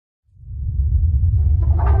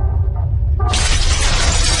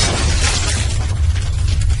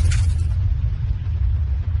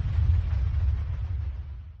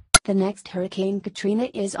The next Hurricane Katrina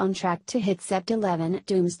is on track to hit Sept 11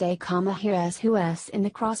 doomsday, here's who's in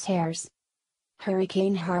the crosshairs.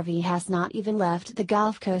 Hurricane Harvey has not even left the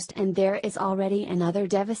Gulf Coast and there is already another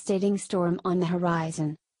devastating storm on the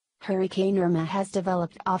horizon. Hurricane Irma has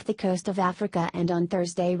developed off the coast of Africa and on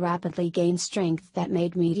Thursday rapidly gained strength that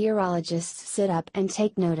made meteorologists sit up and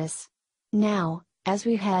take notice. Now, as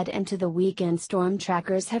we head into the weekend, storm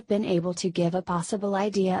trackers have been able to give a possible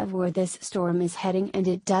idea of where this storm is heading, and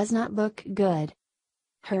it does not look good.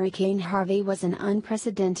 Hurricane Harvey was an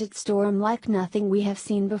unprecedented storm like nothing we have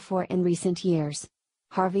seen before in recent years.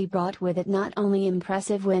 Harvey brought with it not only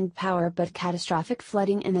impressive wind power but catastrophic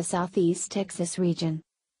flooding in the southeast Texas region.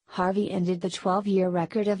 Harvey ended the 12-year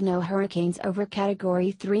record of no hurricanes over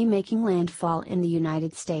Category 3 making landfall in the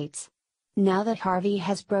United States. Now that Harvey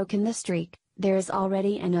has broken the streak, there is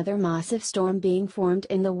already another massive storm being formed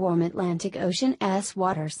in the warm Atlantic Ocean's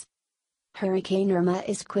waters. Hurricane Irma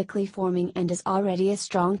is quickly forming and is already a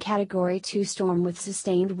strong Category 2 storm with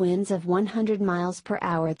sustained winds of 100 miles per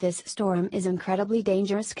hour. This storm is incredibly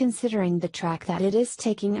dangerous considering the track that it is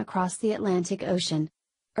taking across the Atlantic Ocean.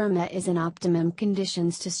 Irma is in optimum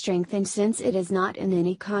conditions to strengthen since it is not in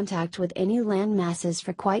any contact with any land masses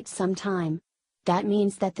for quite some time. That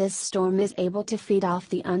means that this storm is able to feed off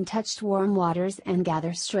the untouched warm waters and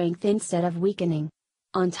gather strength instead of weakening.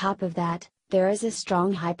 On top of that, there is a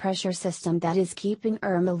strong high-pressure system that is keeping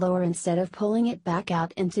Irma lower instead of pulling it back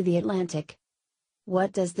out into the Atlantic.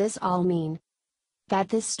 What does this all mean? That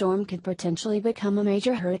this storm could potentially become a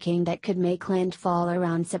major hurricane that could make landfall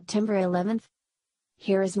around September 11th?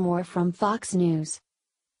 Here is more from Fox News.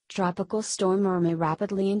 Tropical storm Irma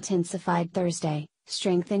rapidly intensified Thursday,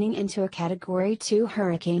 strengthening into a Category 2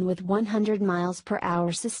 hurricane with 100 miles per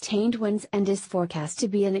hour sustained winds and is forecast to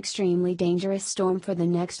be an extremely dangerous storm for the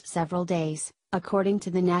next several days, according to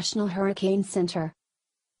the National Hurricane Center.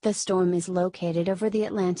 The storm is located over the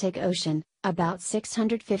Atlantic Ocean, about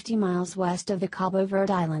 650 miles west of the Cabo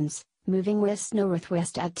Verde Islands, moving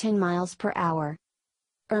west-northwest at 10 miles per hour.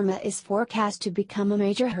 Irma is forecast to become a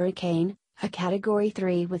major hurricane, a Category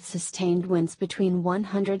 3 with sustained winds between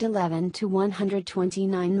 111 to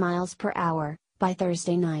 129 miles per hour, by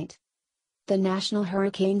Thursday night. The National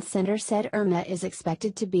Hurricane Center said Irma is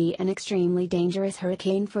expected to be an extremely dangerous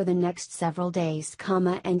hurricane for the next several days,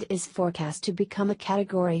 and is forecast to become a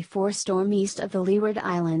Category 4 storm east of the Leeward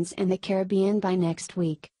Islands in the Caribbean by next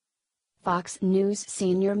week. Fox News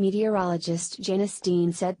senior meteorologist Janice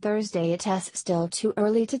Dean said Thursday it is still too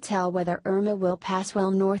early to tell whether Irma will pass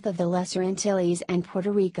well north of the Lesser Antilles and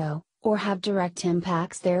Puerto Rico, or have direct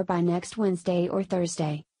impacts there by next Wednesday or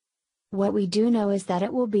Thursday. What we do know is that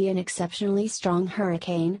it will be an exceptionally strong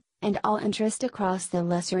hurricane, and all interest across the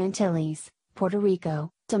Lesser Antilles, Puerto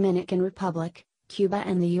Rico, Dominican Republic, Cuba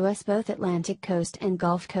and the U.S. both Atlantic coast and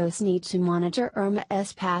Gulf Coast need to monitor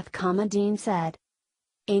Irma's path, Dean said.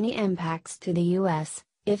 Any impacts to the U.S.,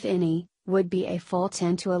 if any, would be a full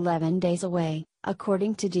 10 to 11 days away,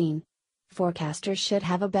 according to Dean. Forecasters should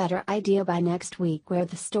have a better idea by next week where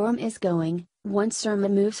the storm is going, once Irma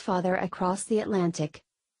moves farther across the Atlantic.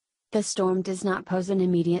 The storm does not pose an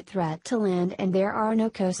immediate threat to land and there are no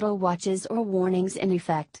coastal watches or warnings in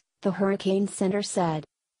effect, the Hurricane Center said.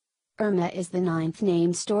 Irma is the 9th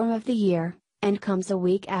named storm of the year, and comes a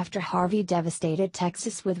week after Harvey devastated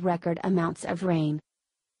Texas with record amounts of rain.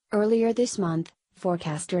 Earlier this month,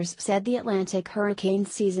 forecasters said the Atlantic hurricane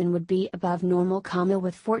season would be above normal,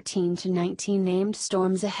 with 14 to 19 named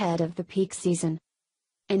storms ahead of the peak season.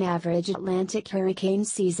 An average Atlantic hurricane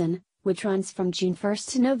season, which runs from June 1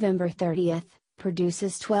 to November 30,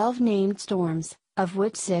 produces 12 named storms, of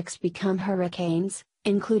which 6 become hurricanes,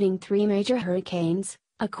 including 3 major hurricanes,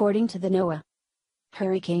 according to the NOAA.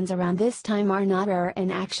 Hurricanes around this time are not rare,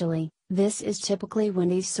 and actually, this is typically when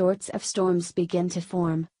these sorts of storms begin to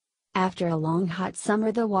form. After a long hot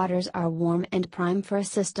summer, the waters are warm and prime for a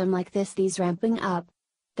system like this. These ramping up.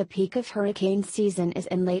 The peak of hurricane season is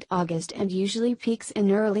in late August and usually peaks in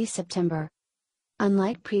early September.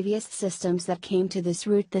 Unlike previous systems that came to this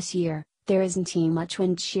route this year, there isn't much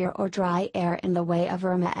wind shear or dry air in the way of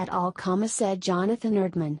Irma at all, said Jonathan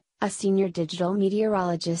Erdman, a senior digital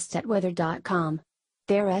meteorologist at weather.com.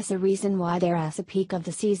 There is a reason why there is a peak of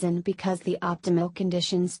the season, because the optimal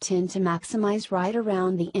conditions tend to maximize right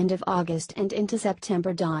around the end of August and into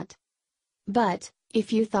September. But,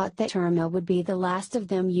 if you thought that Irma would be the last of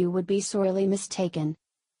them, you would be sorely mistaken.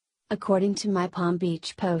 According to my Palm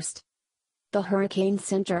Beach Post. The Hurricane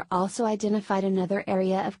Center also identified another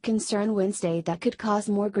area of concern Wednesday that could cause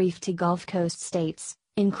more grief to Gulf Coast states,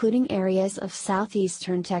 including areas of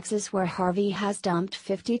southeastern Texas where Harvey has dumped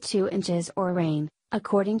 52 inches or rain,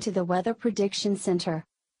 according to the Weather Prediction Center.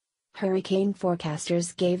 Hurricane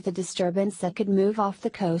forecasters gave the disturbance that could move off the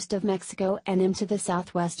coast of Mexico and into the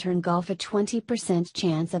southwestern Gulf a 20%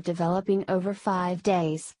 chance of developing over 5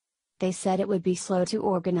 days. They said it would be slow to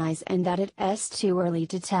organize and that it's too early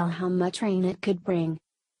to tell how much rain it could bring.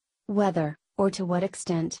 Whether, or to what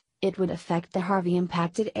extent, it would affect the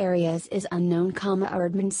Harvey-impacted areas is unknown,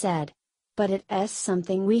 Erdman said. But it's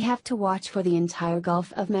something we have to watch for the entire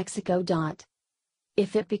Gulf of Mexico.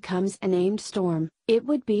 If it becomes a named storm, it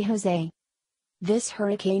would be Jose. This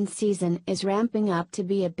hurricane season is ramping up to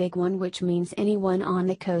be a big one, which means anyone on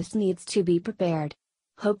the coast needs to be prepared.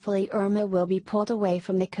 Hopefully Irma will be pulled away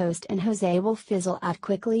from the coast and Jose will fizzle out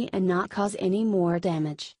quickly and not cause any more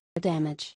damage.